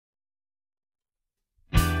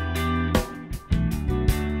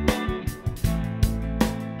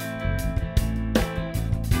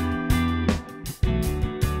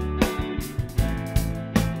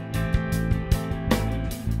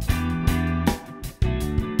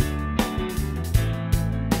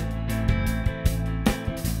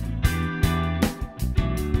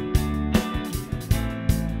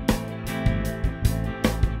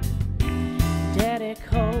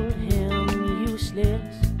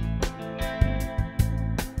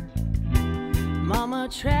Mama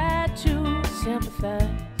tried to sympathize,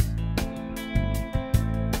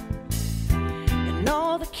 and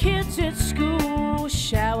all the kids at school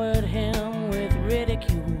showered him with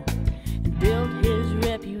ridicule and built his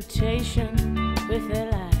reputation with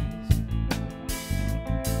their lies.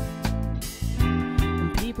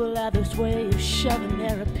 And people have this way of shoving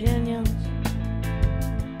their opinions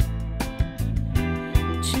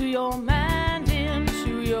to your mind,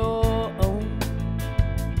 into your own.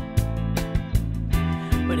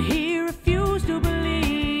 But he refused to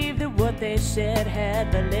believe that what they said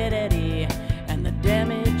had validity, and the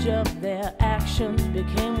damage of their actions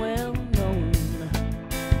became well known.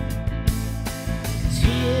 'Cause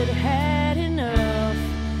he had had enough.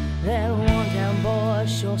 That one-town boy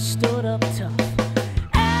sure stood up tough.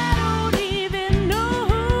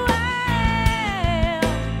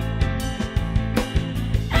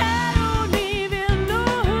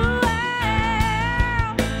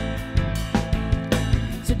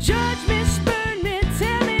 Judge me, spurn me,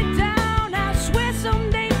 tear me down. I swear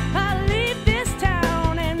someday I'll leave this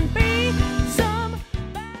town and be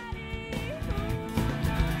somebody.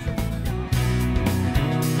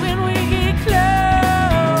 When we get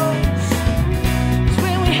close, it's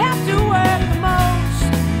when we have to work the most.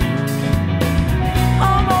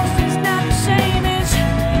 Almost is not the same as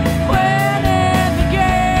when it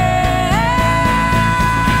began.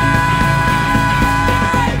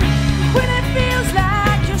 When it feels like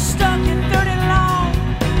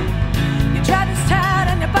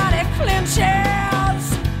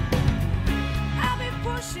I'll be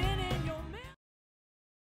pushing